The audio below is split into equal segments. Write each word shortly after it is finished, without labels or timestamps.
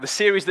The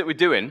series that we're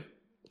doing,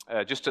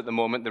 just at the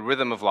moment, The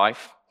Rhythm of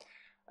Life,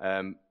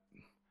 kind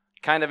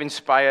of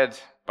inspired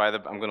by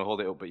I'm going to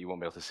hold it up, but you won't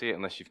be able to see it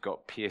unless you've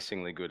got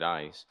piercingly good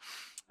eyes.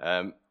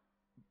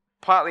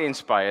 Partly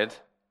inspired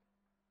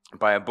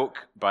by a book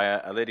by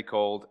a lady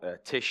called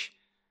Tish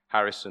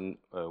Harrison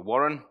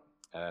Warren.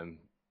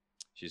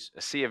 She's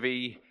a C of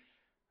E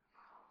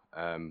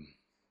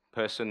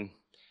person.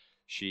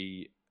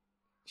 She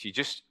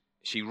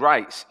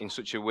writes in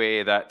such a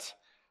way that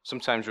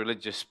sometimes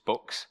religious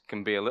books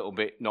can be a little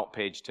bit not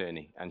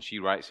page-turny, and she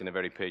writes in a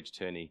very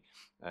page-turny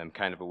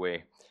kind of a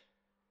way.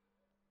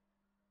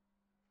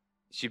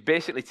 She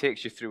basically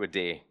takes you through a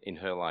day in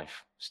her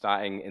life,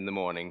 starting in the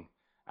morning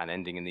and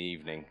ending in the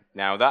evening.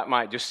 Now, that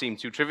might just seem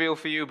too trivial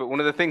for you, but one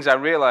of the things I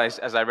realized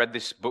as I read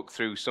this book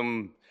through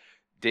some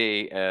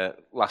day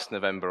last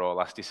November or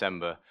last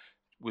December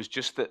was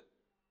just that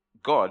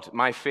God,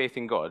 my faith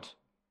in God,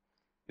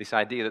 this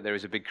idea that there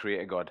is a big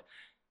creator God,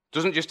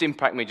 doesn't just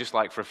impact me just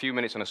like for a few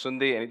minutes on a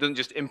Sunday, and it doesn't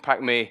just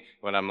impact me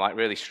when I'm like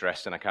really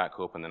stressed and I can't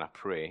cope and then I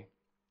pray.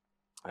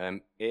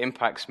 It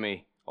impacts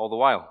me all the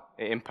while.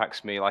 It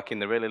impacts me like in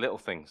the really little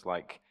things,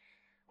 like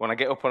when I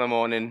get up in the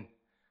morning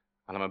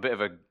and I'm a bit of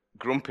a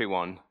grumpy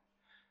one,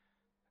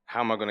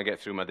 how am I going to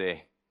get through my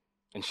day?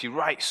 And she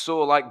writes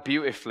so like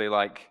beautifully,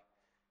 like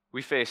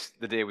we face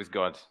the day with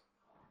God.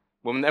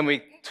 Well, then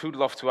we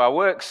toodle off to our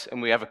works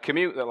and we have a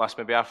commute that lasts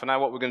maybe half an hour.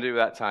 What we're going to do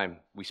with that time?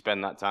 We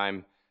spend that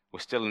time. We're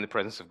still in the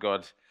presence of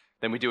God.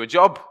 Then we do a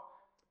job.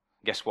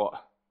 Guess what?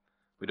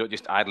 We don't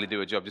just idly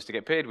do a job just to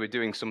get paid. We're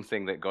doing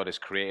something that God has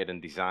created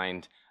and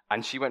designed.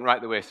 And she went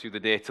right the way through the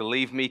day to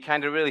leave me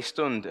kind of really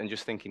stunned and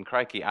just thinking,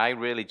 crikey, I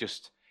really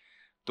just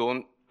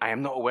I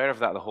am not aware of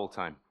that the whole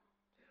time.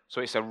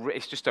 So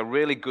it's just a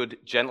really good,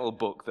 gentle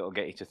book that will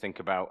get you to think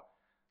about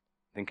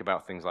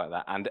things like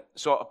that. And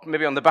so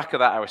maybe on the back of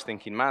that, I was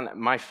thinking, man,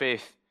 my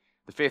faith,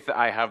 the faith that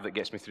I have that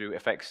gets me through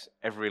affects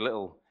every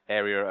little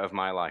area of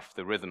my life,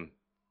 the rhythm,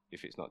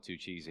 if it's not too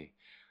cheesy,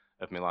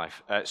 of my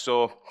life.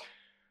 So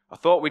I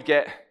thought we'd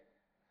get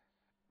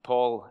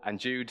Paul and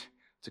Jude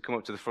to come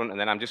up to the front, and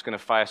then I'm just going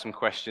to fire some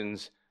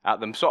questions at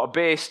them, sort of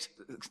based,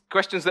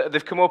 questions that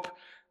they've come up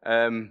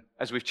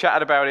as we've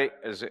chatted about it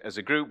as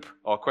a group,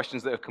 or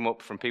questions that have come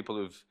up from people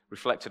who've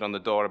reflected on the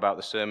door about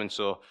the sermon.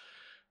 So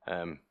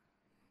I'll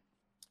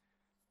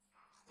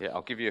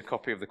give you a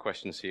copy of the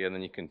questions here, and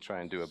then you can try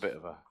and do a bit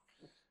of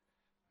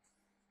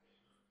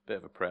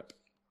a prep.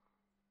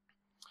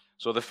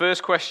 So the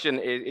first question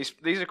is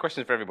these are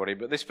questions for everybody,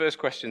 but this first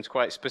question is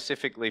quite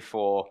specifically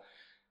for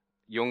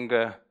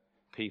younger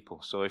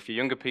people. So if you're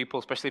younger people,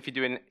 especially if you're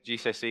doing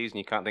GCSEs and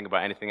you can't think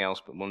about anything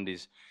else but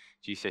Monday's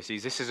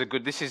GCSEs, this is a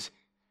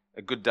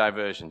good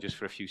diversion just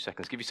for a few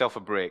seconds. Give yourself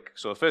a break.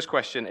 So the first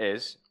question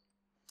is,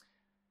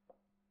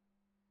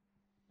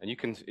 and you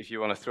can, if you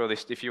want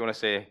to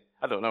say,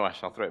 I don't know,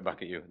 Ash, I'll throw it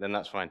back at you, then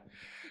that's fine.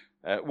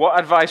 What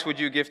advice would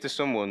you give to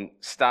someone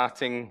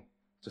starting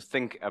to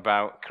think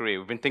about career?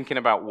 We've been thinking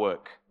about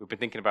work. We've been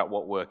thinking about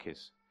what work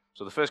is.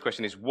 So the first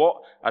question is,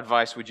 what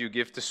advice would you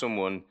give to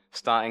someone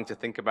starting to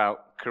think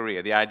about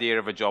career, the idea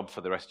of a job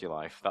for the rest of your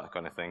life, that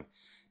kind of thing?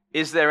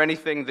 Is there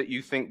anything that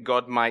you think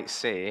God might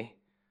say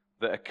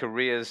that a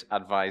careers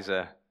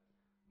advisor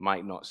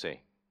might not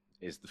say?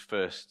 Is the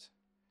first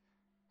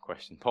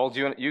question. Paul, do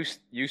you want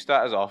you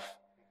start us off,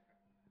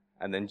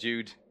 and then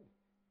Jude,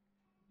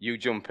 you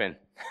jump in.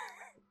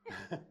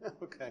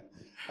 Okay.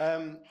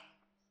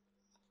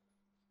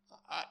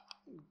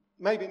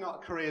 Maybe not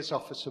a careers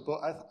officer,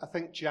 but I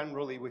think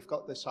generally we've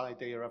got this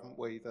idea, haven't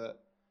we, that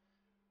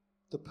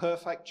the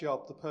perfect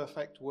job, the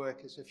perfect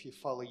work is if you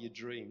follow your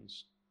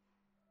dreams.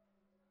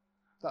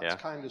 That's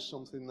kind of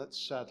something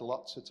that's said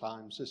lots of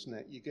times, isn't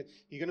it?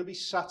 You're going to be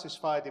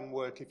satisfied in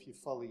work if you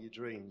follow your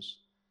dreams.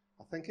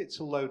 I think it's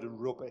a load of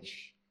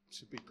rubbish,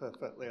 to be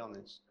perfectly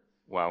honest.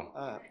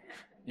 Wow.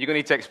 You're going to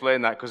need to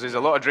explain that, because there's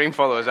a lot of dream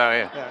followers out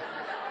here. Yeah.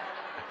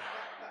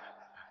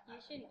 You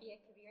shouldn't be a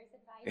careers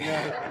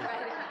advisor.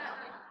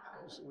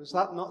 Was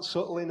that not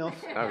subtle enough?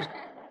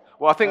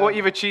 Well, I think what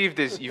you've achieved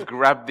is you've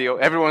grabbed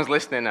everyone's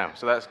listening now,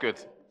 so that's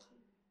good.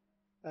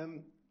 There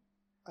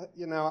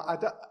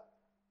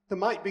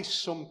might be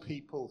some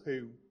people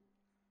who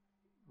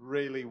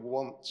really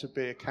want to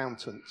be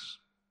accountants.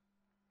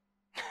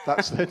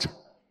 That's it.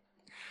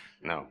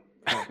 No.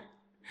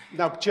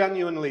 No,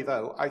 genuinely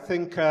though, I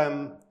think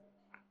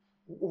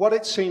what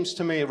it seems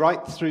to me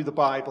right through the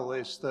Bible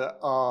is that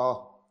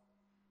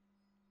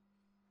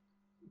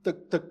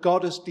that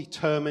God has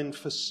determined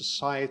for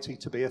society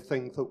to be a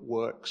thing that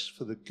works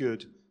for the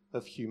good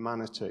of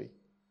humanity,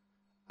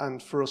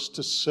 and for us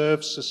to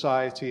serve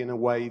society in a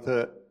way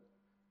that,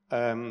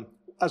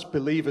 as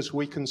believers,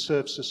 we can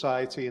serve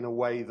society in a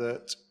way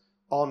that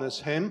honors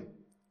Him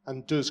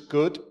and does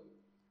good.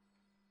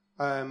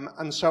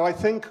 And so I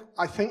think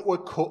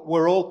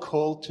we're all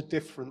called to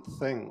different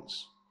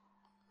things,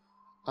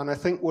 and I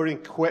think we're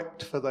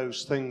equipped for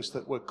those things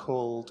that we're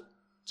called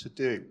to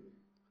do.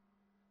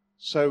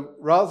 So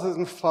rather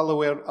than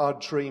follow our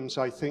dreams,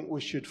 I think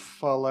we should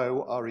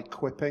follow our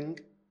equipping.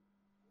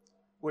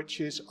 which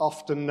is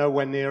often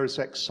nowhere near as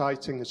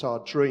exciting as our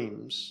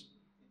dreams,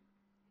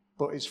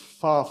 but is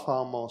far,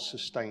 far more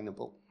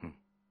sustainable.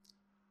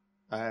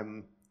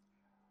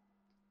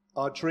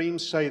 Our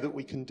dreams say that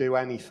we can do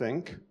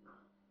anything.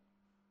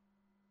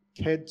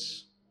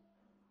 Kids,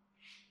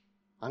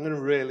 I'm going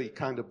to really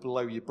kind of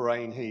blow your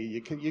brain here.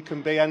 You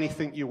can be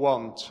anything you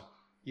want.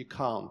 You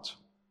can't.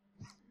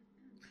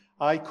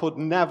 I could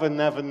never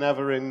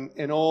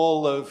in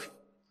all of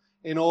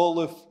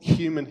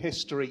human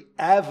history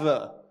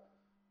ever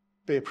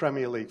be a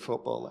Premier League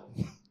footballer.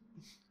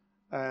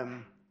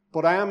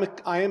 But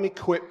I am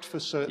equipped for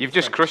certain You've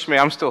just things. crushed me.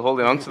 I'm still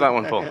holding on to that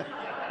one, Paul.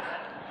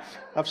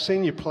 I've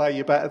seen you play.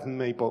 You're better than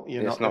me, but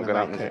you're It's not not going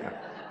going to to make happen.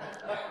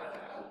 it.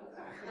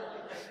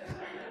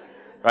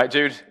 Right,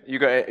 Jude,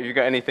 have you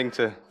got anything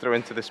to throw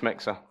into this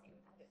mixer?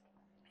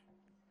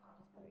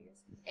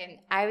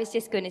 I was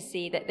just going to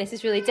say that this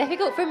is really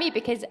difficult for me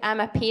because I'm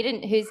a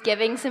parent who's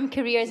giving some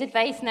careers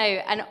advice now,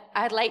 and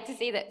I'd like to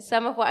say that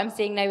some of what I'm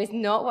saying now is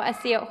not what I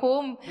say at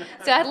home.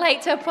 So I'd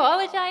like to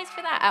apologise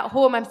for that. At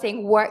home, I'm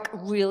saying work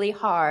really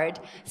hard,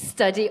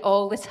 study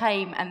all the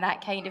time, and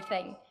that kind of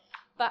thing.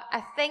 But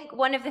I think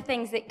one of the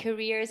things that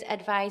careers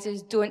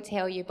advisors don't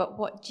tell you, but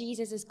what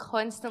Jesus is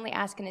constantly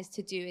asking us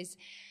to do, is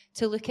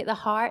to look at the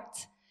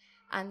heart.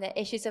 And the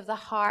issues of the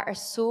heart are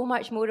so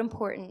much more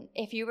important.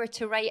 If you were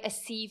to write a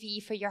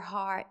CV for your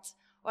heart,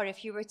 or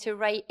if you were to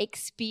write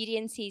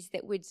experiences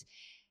that would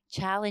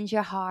challenge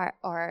your heart,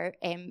 or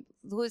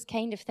those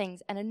kind of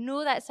things. And I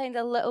know that sounds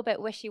a little bit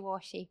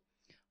wishy-washy,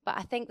 but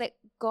I think that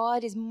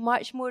God is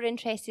much more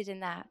interested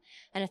in that.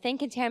 And I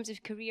think in terms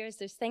of careers,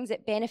 there's things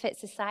that benefit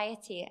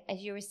society,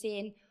 as you were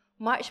saying,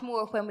 much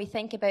more when we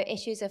think about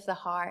issues of the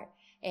heart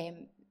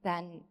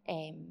than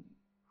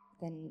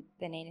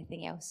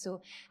anything else.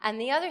 So,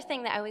 and the other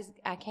thing that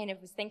I kind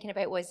of was thinking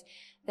about was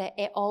that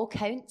it all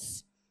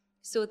counts.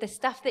 So the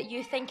stuff that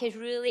you think is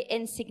really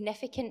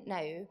insignificant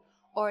now,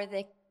 or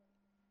the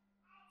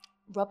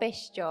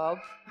rubbish job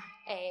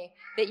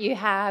that you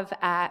have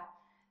at,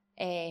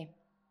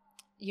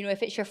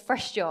 if it's your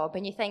first job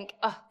and you think,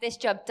 oh, this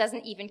job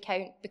doesn't even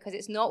count because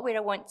it's not where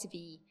I want to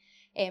be.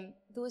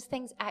 Those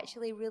things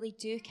actually really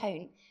do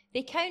count.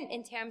 They count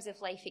in terms of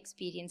life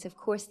experience, of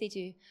course they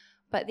do.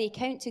 But they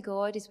count to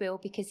God as well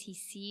because he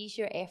sees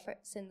your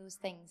efforts in those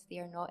things. They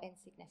are not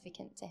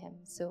insignificant to him.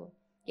 So,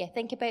 yeah,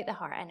 think about the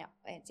heart, and it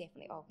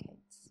definitely all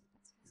counts.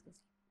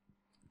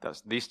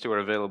 These two are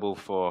available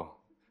for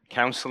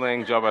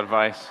counselling, job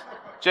advice.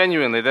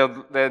 Genuinely,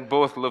 they'd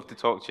both love to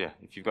talk to you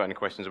if you've got any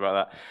questions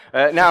about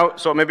that. Now,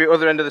 so maybe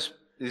other end of this,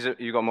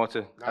 you got more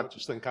to I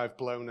just think I've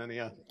blown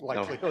any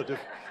likelihood of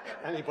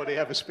anybody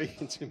ever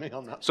speaking to me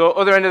on that. So,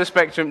 other end of the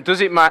spectrum,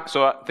 does it matter?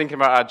 So, thinking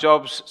about our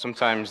jobs,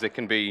 sometimes they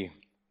can be,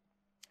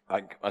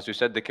 like as we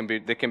said, they can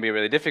be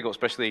really difficult.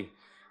 Especially,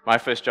 my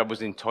first job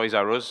was in Toys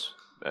R Us,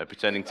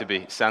 pretending to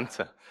be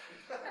Santa,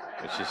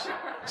 which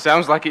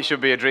sounds like it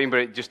should be a dream, but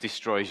it just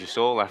destroys your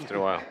soul after a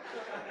while.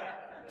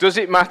 Does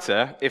it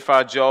matter if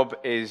our job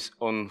is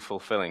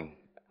unfulfilling?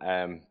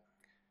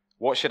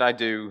 What should I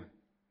do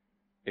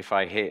if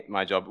I hate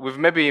my job? We've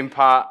maybe in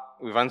part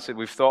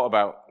we've thought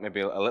about maybe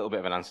a little bit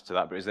of an answer to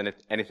that, but is there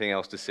anything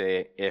else to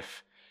say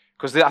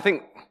because I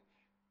think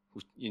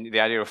the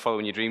idea of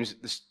following your dreams,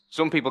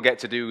 some people do get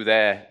to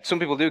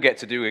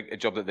do a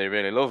job that they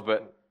really love,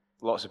 but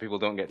lots of people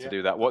don't get to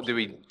do that.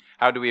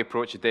 How do we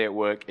approach a day at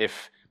work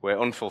if we're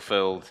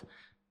unfulfilled,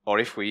 or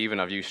if we even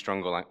have used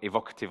stronger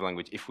evocative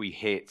language, if we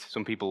hate?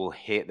 Some people will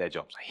hate their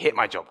jobs. I hate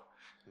my job.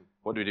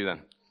 What do we do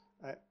then?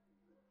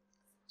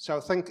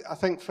 So I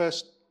think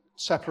first,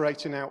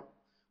 separating out,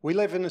 we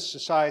live in a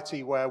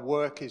society where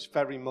work is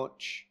very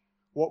much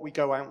what we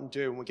go out and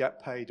do, and we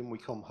get paid and we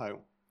come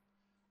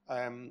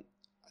home.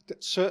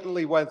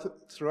 Certainly,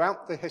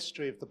 throughout the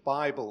history of the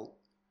Bible,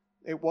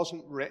 it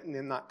wasn't written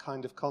in that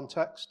kind of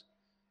context.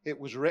 It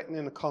was written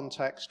in a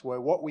context where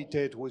what we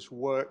did was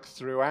work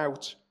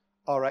throughout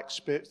our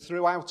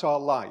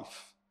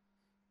life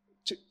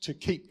to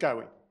keep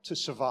going, to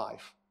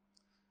survive.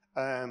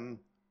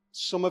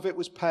 Some of it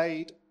was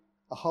paid.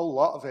 A whole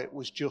lot of it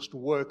was just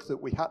work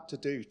that we had to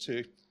do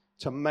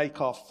to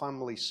make our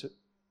family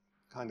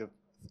kind of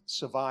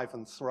survive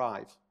and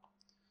thrive.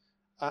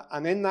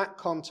 And in that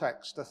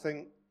context, I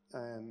think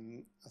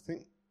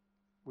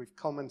we've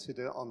commented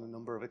it on a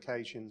number of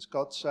occasions.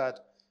 God said,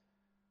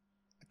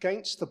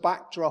 against the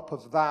backdrop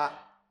of that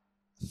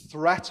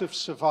threat of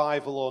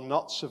survival or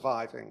not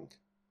surviving,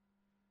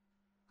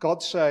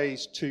 God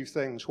says two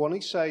things. One, he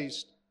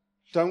says,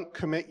 don't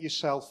commit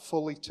yourself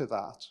fully to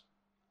that,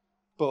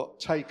 but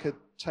take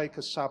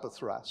a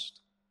Sabbath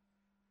rest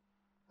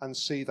and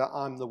see that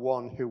I'm the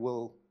one who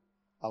will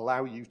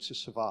allow you to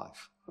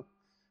survive.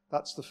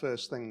 That's the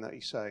first thing that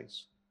he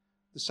says.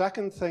 The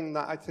second thing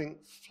that I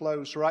think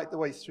flows right the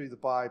way through the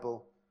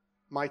Bible,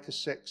 Micah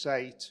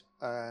 6:8,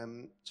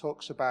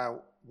 talks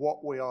about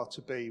what we are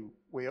to be,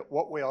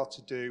 what we are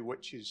to do,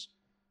 which is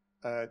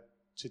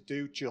to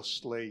do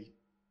justly,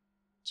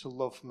 to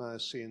love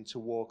mercy, and to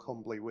walk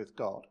humbly with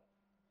God.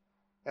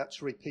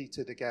 That's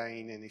repeated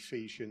again in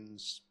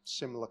Ephesians,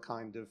 similar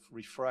kind of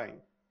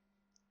refrain.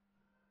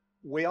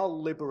 we are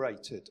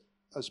liberated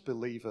as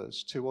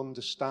believers to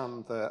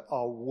understand that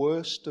our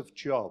worst of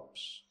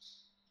jobs,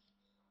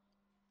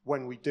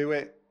 when we do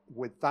it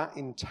with that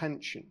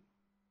intention,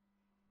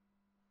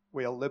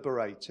 we are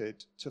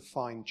liberated to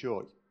find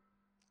joy.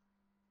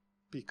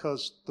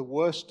 Because the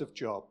worst of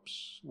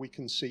jobs, we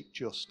can seek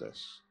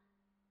justice.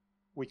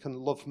 We can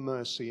love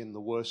mercy in the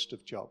worst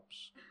of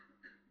jobs.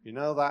 You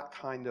know, that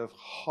kind of,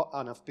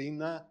 and I've been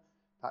there,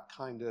 that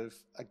kind of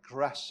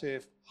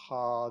aggressive,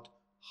 hard,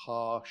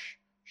 harsh,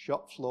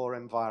 shop floor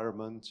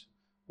environment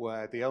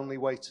where the only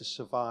way to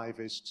survive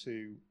is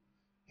to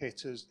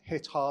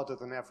hit harder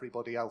than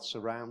everybody else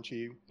around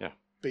you. Yeah.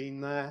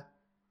 Been there.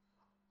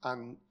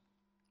 And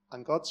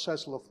God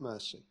says, love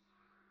mercy.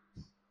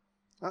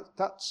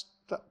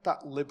 That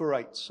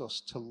liberates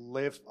us to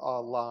live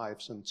our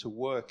lives and to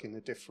work in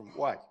a different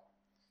way.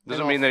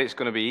 Doesn't mean that it's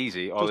going to be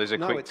easy or there's a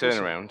quick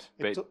turnaround,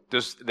 but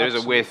there's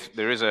a way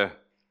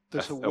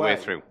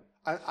through.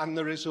 And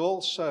there is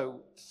also,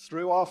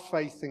 through our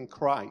faith in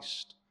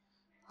Christ,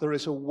 there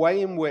is a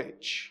way in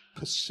which,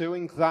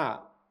 pursuing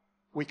that,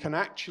 we can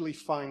actually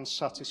find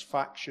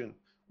satisfaction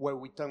where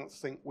we don't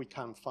think we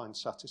can find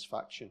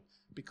satisfaction.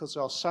 Because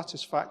our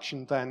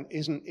satisfaction then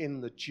isn't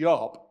in the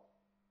job,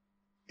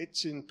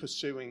 it's in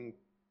pursuing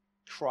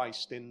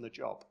Christ in the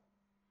job.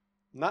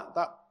 And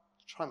that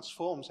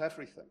transforms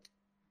everything.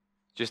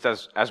 Just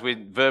as we're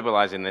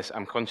verbalizing this,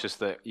 I'm conscious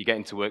that you get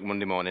into work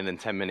Monday morning and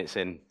 10 minutes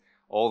in,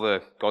 all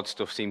the God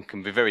stuff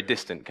can be very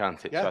distant,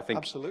 can't it? Yeah, so I think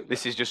absolutely.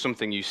 This is just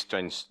something you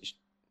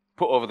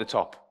put over the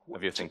top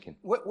of your thinking.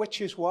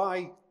 Which is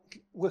why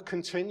we're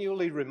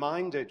continually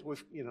reminded,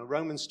 with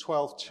Romans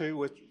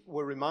 12:2,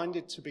 we're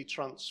reminded to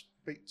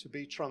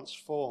be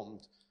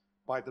transformed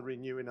by the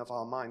renewing of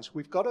our minds.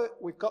 We've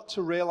got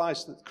to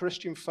realize that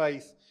Christian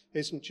faith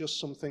isn't just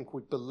something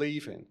we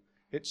believe in.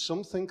 It's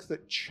something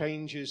that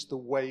changes the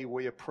way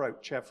we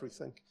approach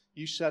everything.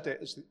 You said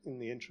it in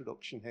the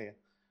introduction here.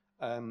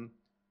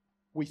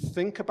 We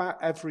think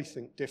about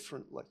everything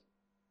differently.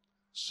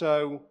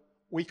 So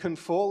we can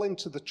fall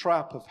into the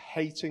trap of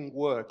hating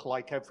work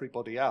like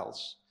everybody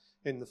else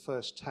in the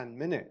first 10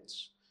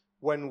 minutes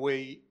when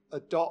we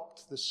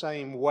adopt the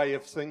same way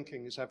of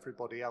thinking as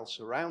everybody else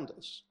around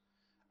us.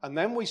 And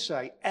then we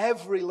say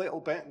every little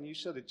bit, and you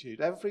said it,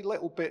 Jude, every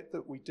little bit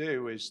that we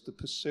do is the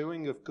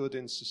pursuing of good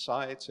in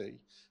society,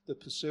 the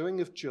pursuing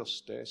of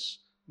justice,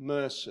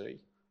 mercy,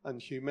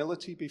 and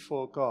humility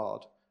before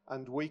God,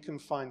 and we can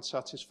find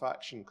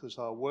satisfaction because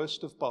our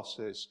worst of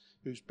bosses,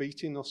 who's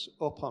beating us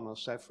up on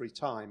us every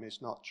time,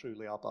 is not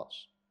truly our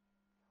boss.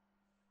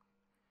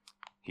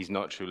 He's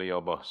not truly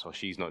your boss, or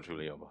she's not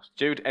truly your boss.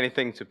 Jude,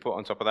 anything to put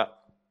on top of that?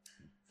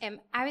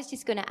 I was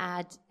just going to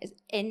add,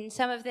 in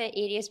some of the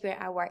areas where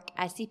I work,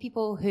 I see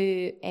people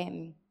who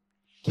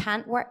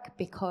can't work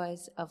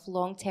because of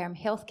long-term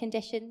health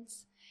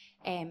conditions,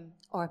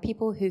 or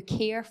people who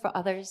care for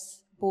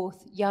others,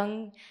 both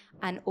young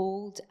and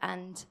old.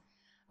 And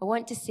I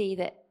want to say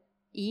that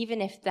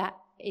even if that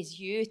is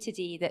you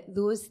today, that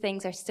those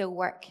things are still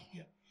work.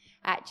 Yeah.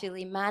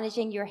 Actually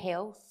managing your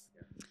health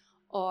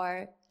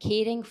or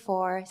caring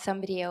for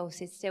somebody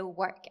else is still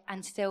work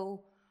and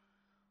still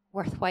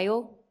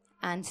worthwhile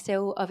and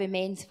still of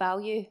immense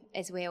value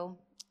as well.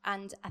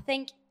 And I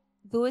think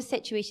those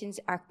situations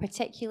are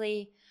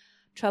particularly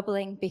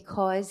troubling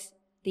because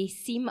they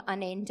seem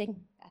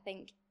unending, I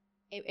think,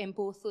 in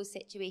both those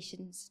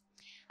situations.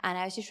 And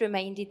I was just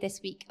reminded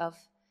this week of,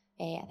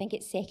 I think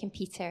it's 2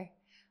 Peter,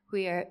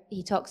 where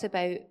he talks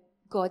about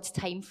God's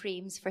time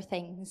frames for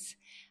things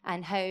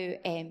and how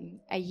a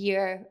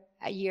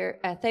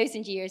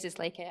 1,000 years is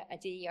like a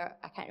day, or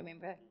I can't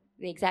remember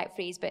the exact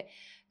phrase, but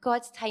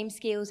God's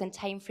timescales and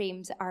time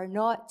frames are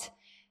not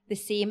the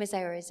same as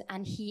ours,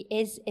 and he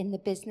is in the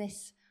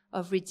business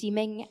of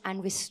redeeming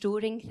and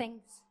restoring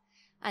things.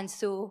 And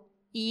so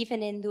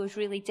even in those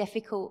really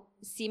difficult,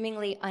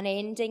 seemingly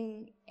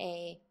unending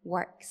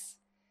works,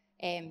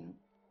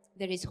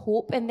 there is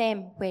hope in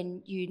them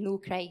when you know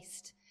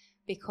Christ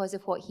because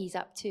of what he's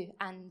up to.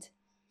 And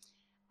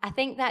I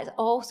think that's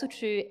also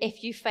true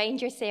if you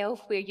find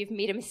yourself where you've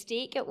made a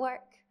mistake at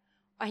work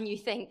and you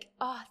think,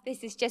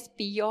 this is just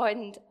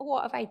beyond,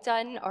 what have I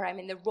done? Or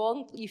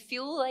you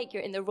feel like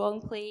you're in the wrong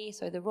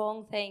place or the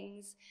wrong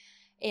things.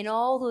 In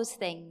all those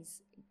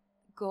things,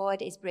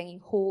 God is bringing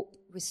hope,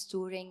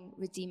 restoring,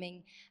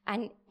 redeeming,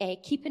 and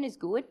keeping us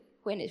going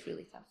when it's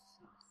really tough.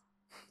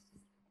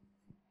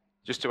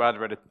 Just to add, I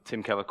read a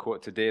Tim Keller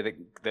quote today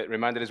that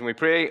reminded us when we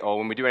pray or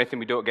when we do anything,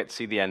 we don't get to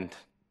see the end.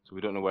 So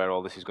we don't know where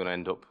all this is going to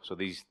end up. So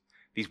these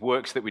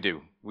works that we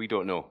do, we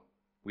don't know.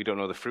 We don't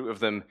know the fruit of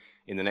them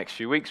in the next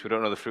few weeks. We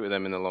don't know the fruit of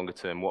them in the longer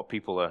term. What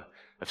people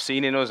have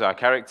seen in us, our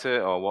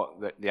character, or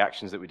what the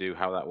actions that we do,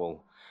 how that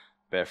will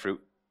bear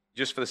fruit.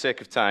 Just for the sake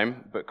of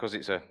time, but because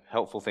it's a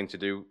helpful thing to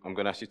do, I'm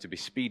going to ask you to be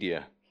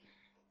speedier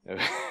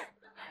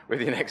with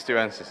your next two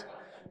answers.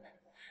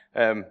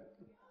 And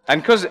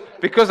because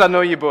I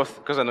know you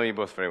both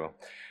very well,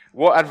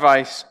 what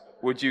advice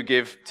would you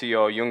give to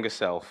your younger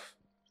self?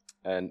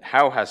 And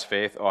how has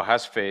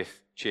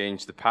faith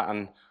changed the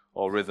pattern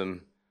or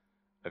rhythm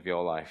of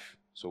your life?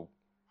 So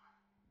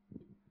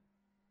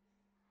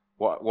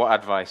What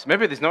advice?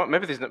 Maybe there's not.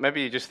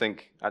 Maybe you just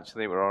think,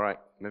 actually, we're all right.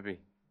 Maybe,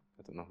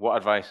 I don't know. What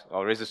advice,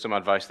 or is there some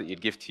advice that you'd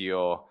give to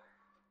your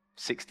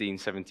 16,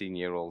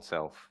 17-year-old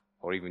self,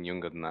 or even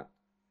younger than that?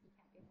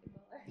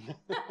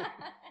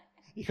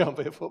 You can't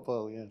be a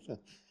footballer, yeah.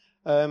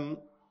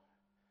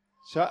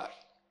 So,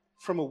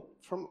 from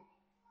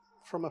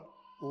a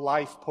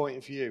life point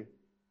of view,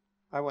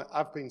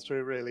 I've been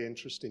through a really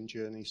interesting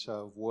journey.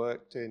 So I've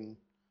worked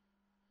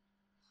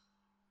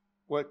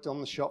on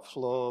the shop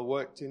floor,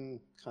 worked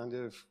in kind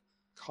of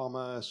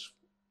commerce,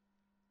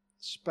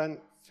 spent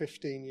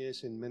 15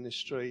 years in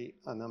ministry,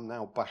 and I'm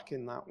now back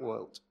in that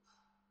world.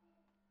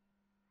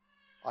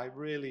 I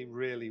really,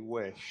 really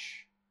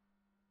wish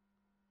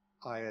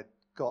I had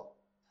got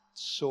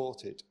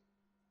sorted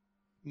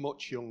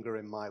much younger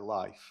in my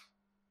life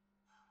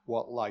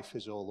what life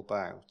is all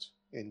about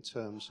in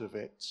terms of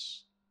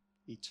its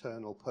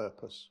eternal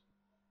purpose.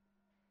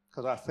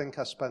 Because I think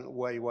I spent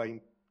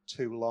way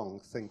too long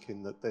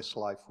thinking that this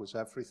life was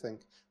everything.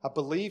 I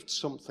believed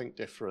something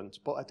different,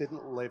 but I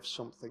didn't live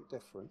something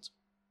different.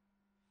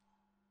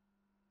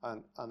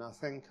 And I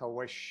think I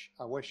wish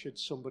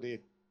somebody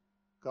had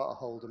got a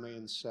hold of me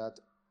and said,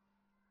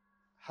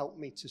 help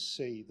me to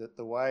see that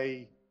the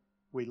way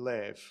we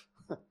live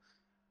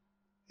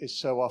is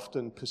so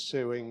often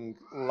pursuing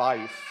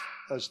life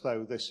as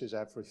though this is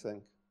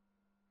everything.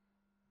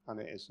 And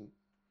it isn't.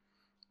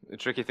 The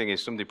tricky thing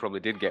is somebody probably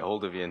did get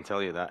hold of you and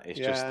tell you that. It's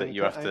just that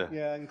you have to...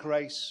 Yeah, and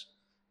grace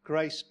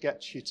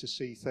gets you to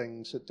see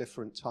things at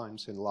different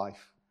times in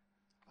life.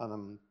 And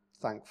I'm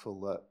thankful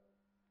that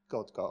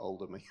God got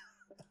hold of me.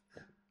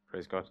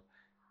 Praise God.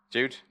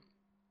 Jude?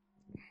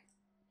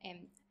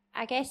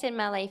 I guess in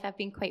my life I've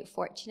been quite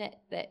fortunate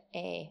that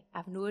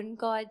I've known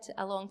God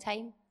a long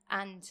time,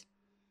 and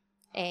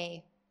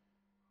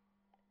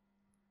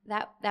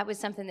that was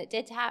something that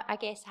did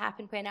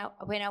happen when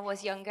I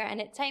was younger,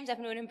 and at times I've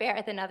known him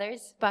better than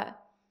others, but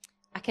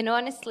I can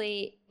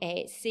honestly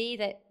say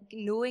that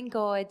knowing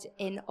God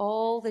in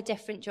all the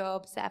different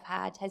jobs that I've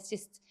had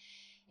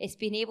it's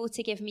been able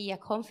to give me a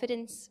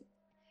confidence,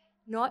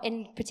 not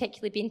in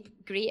particularly being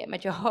great at my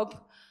job,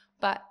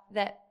 but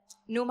that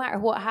no matter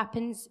what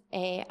happens,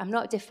 I'm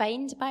not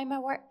defined by my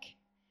work.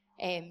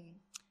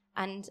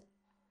 And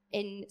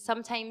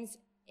sometimes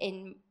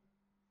in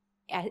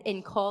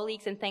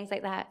colleagues and things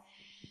like that,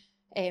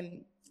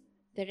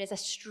 there is a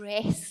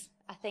stress,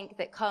 I think,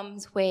 that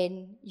comes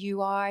when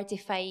you are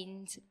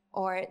defined,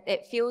 or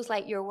it feels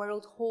like your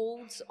world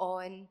holds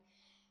on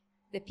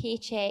the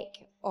paycheck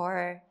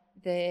or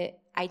the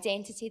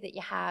identity that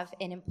you have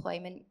in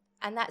employment.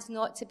 And that's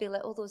not to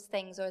belittle those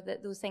things or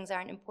that those things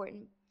aren't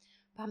important.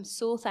 But I'm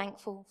so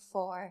thankful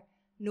for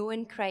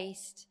knowing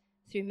Christ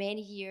through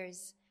many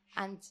years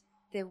and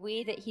the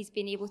way that he's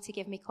been able to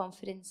give me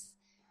confidence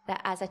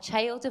that as a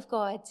child of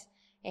God,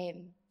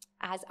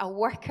 as a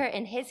worker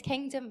in his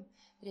kingdom,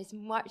 there is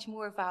much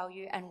more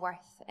value and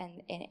worth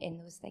in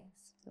those things.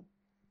 So.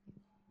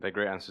 They're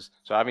great answers.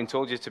 So having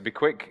told you to be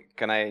quick,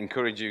 can I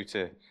encourage you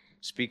to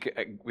speak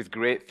with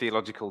great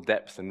theological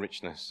depth and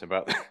richness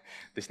about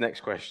this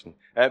next question?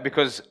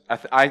 Because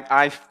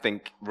I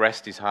think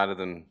rest is harder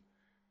than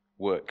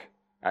work,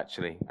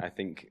 actually. I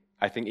think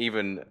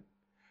even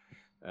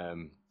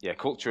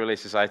culturally,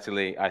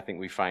 societally, I think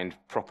we find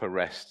proper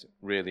rest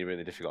really,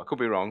 really difficult. I could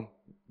be wrong,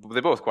 but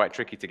they're both quite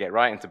tricky to get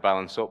right and to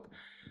balance up.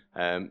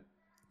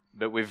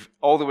 But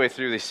all the way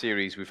through this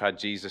series, we've had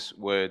Jesus'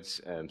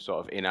 words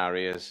sort of in our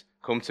ears.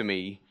 Come to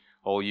me,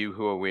 all you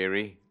who are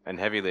weary and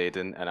heavy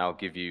laden, and I'll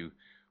give you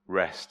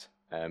rest.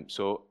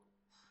 So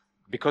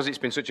because it's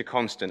been such a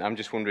constant, I'm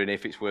just wondering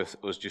if it's worth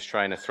us just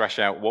trying to thrash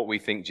out what we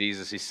think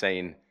Jesus is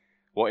saying.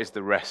 What is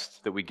the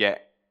rest that we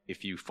get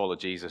if you follow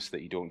Jesus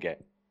that you don't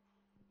get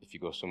if you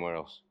go somewhere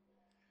else?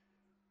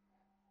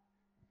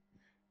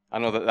 I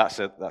know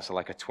that's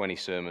like a 20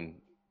 sermon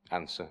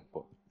answer,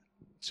 but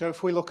so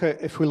if we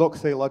look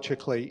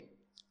theologically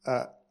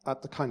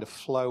at the kind of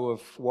flow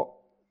of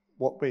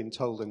what being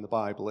told in the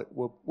Bible,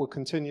 we're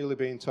continually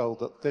being told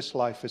that this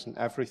life isn't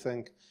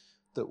everything,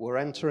 that we're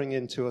entering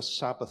into a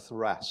Sabbath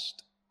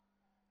rest,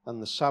 and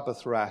the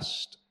Sabbath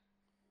rest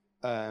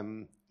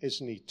is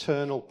an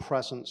eternal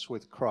presence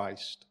with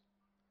Christ.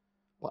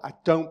 But I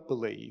don't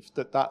believe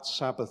that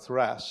Sabbath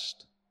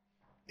rest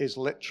is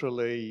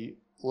literally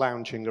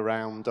lounging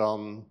around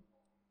on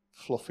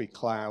fluffy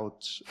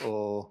clouds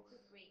or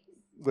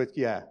with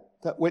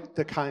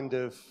the kind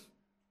of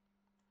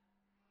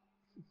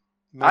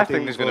medieval... I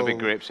think there's going to be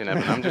grapes in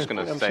heaven. I'm just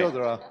going to say. I'm sure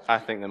there are. I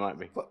think there might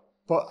be.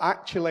 But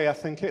actually, I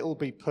think it'll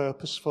be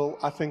purposeful.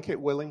 I think it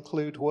will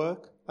include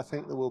work. I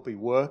think there will be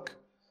work.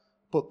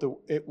 But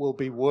it will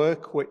be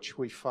work which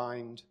we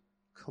find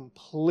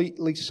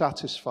completely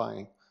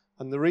satisfying.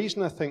 And the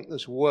reason I think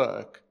there's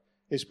work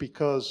is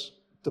because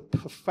the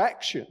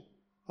perfection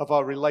of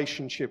our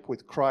relationship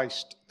with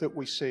Christ that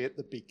we see at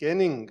the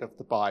beginning of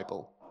the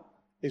Bible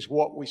is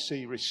what we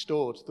see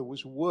restored. There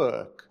was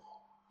work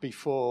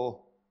before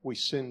we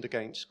sinned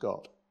against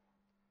God.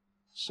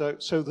 So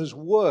there's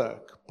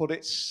work, but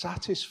it's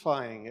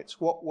satisfying. It's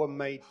what we're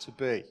made to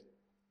be.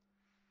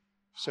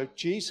 So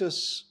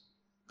Jesus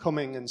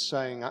coming and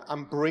saying,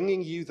 I'm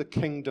bringing you the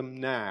kingdom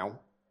now.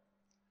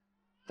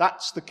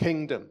 That's the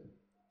kingdom.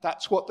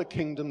 That's what the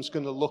kingdom's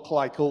going to look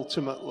like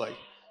ultimately.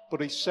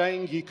 But he's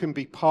saying you can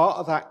be part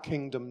of that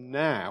kingdom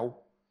now,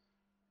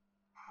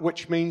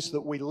 which means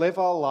that we live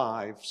our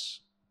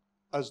lives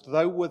as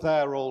though we're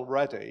there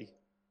already,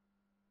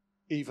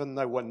 even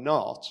though we're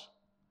not,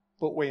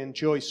 but we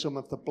enjoy some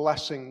of the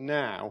blessing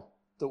now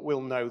that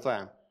we'll know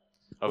then.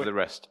 Of the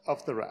rest.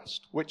 Of the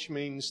rest, which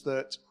means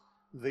that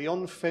the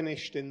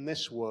unfinished in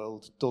this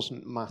world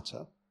doesn't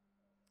matter.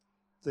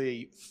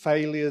 The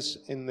failures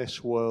in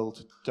this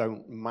world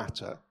don't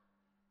matter.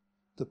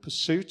 The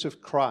pursuit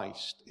of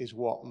Christ is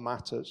what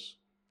matters.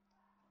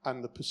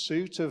 And the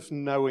pursuit of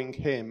knowing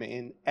him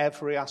in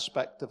every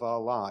aspect of our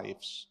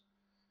lives,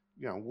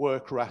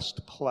 work,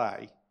 rest,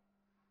 play,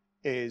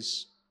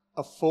 is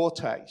a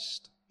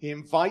foretaste. He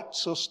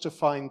invites us to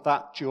find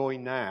that joy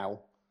now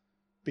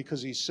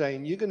because he's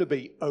saying you're going to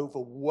be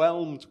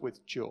overwhelmed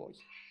with joy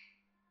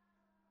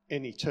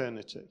in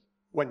eternity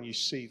when you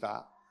see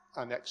that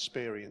and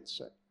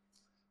experience it.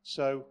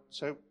 So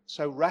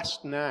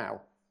rest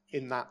now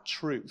in that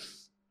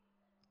truth.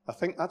 I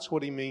think that's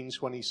what he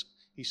means when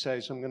he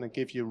says, I'm going to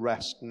give you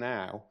rest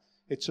now.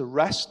 It's a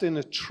rest in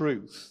a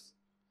truth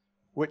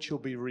which will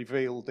be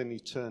revealed in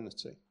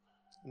eternity.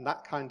 And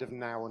that kind of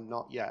now and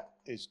not yet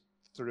is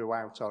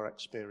throughout our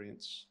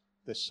experience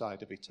this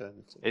side of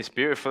eternity. It's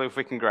beautiful if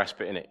we can grasp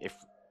it, innit? If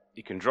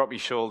you can drop your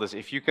shoulders,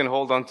 if you can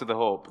hold on to the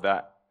hope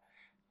that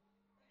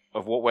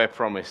of what we're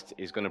promised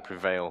is going to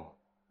prevail,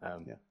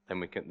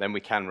 then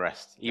we can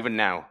rest. Even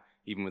now,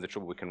 even with the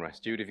trouble, we can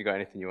rest. Jude, have you got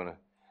anything you want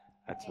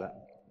to add to that?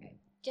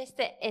 Just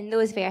that in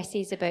those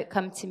verses about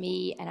come to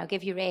me and I'll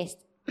give you rest,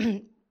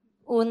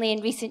 only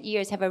in recent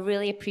years have I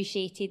really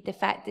appreciated the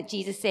fact that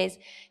Jesus says,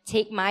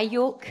 take my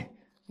yoke.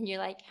 And you're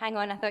like, hang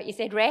on, I thought you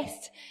said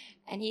rest.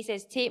 And he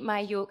says, take my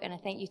yoke. And I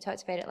think you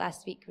talked about it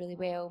last week really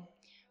well.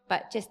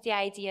 But just the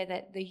idea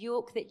that the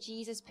yoke that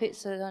Jesus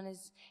puts on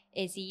us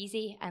is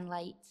easy and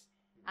light.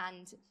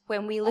 And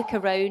when we look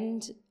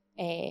around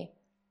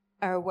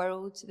our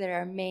world, there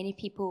are many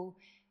people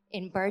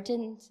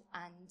burdened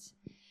and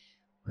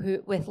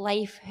who, with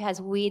life, has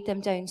weighed them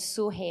down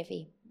so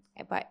heavy.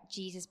 But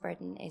Jesus'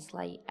 burden is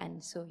light.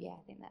 And so,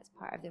 I think that's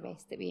part of the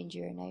rest that we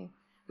endure now.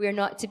 We are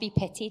not to be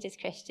pitied as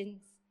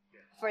Christians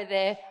for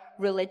the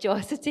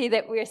religiosity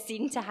that we're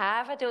seen to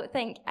have, I don't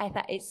think. I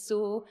thought it's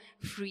so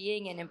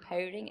freeing and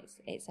empowering.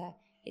 It's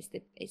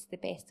the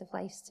best of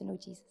lives to know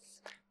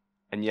Jesus.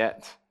 And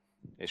yet,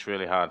 it's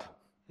really hard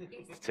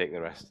to take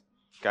the rest.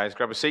 Guys,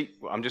 grab a seat.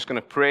 I'm just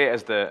going to pray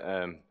as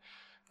the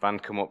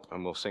band come up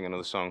and we'll sing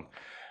another song.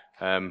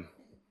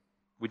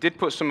 We did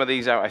put some of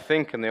these out, I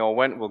think, and they all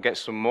went. We'll get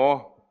some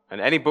more. And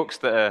any books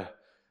that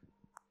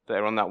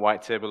are on that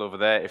white table over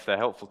there, if they're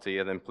helpful to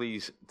you, then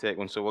please take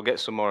one. So we'll get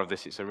some more of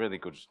this. It's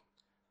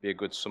be a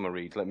good summer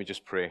read. Let me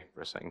just pray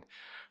for a second.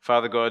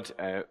 Father God,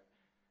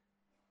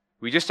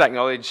 we just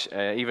acknowledge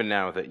even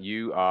now that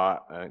you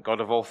are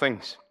God of all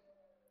things.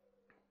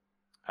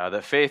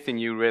 That faith in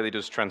you really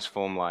does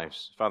transform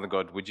lives. Father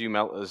God, would you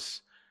melt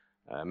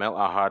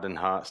our hardened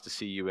hearts to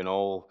see you in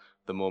all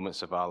the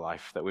moments of our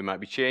life, that we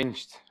might be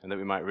changed and that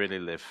we might really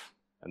live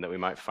and that we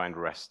might find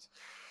rest.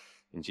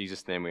 In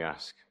Jesus' name we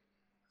ask.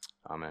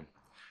 Amen.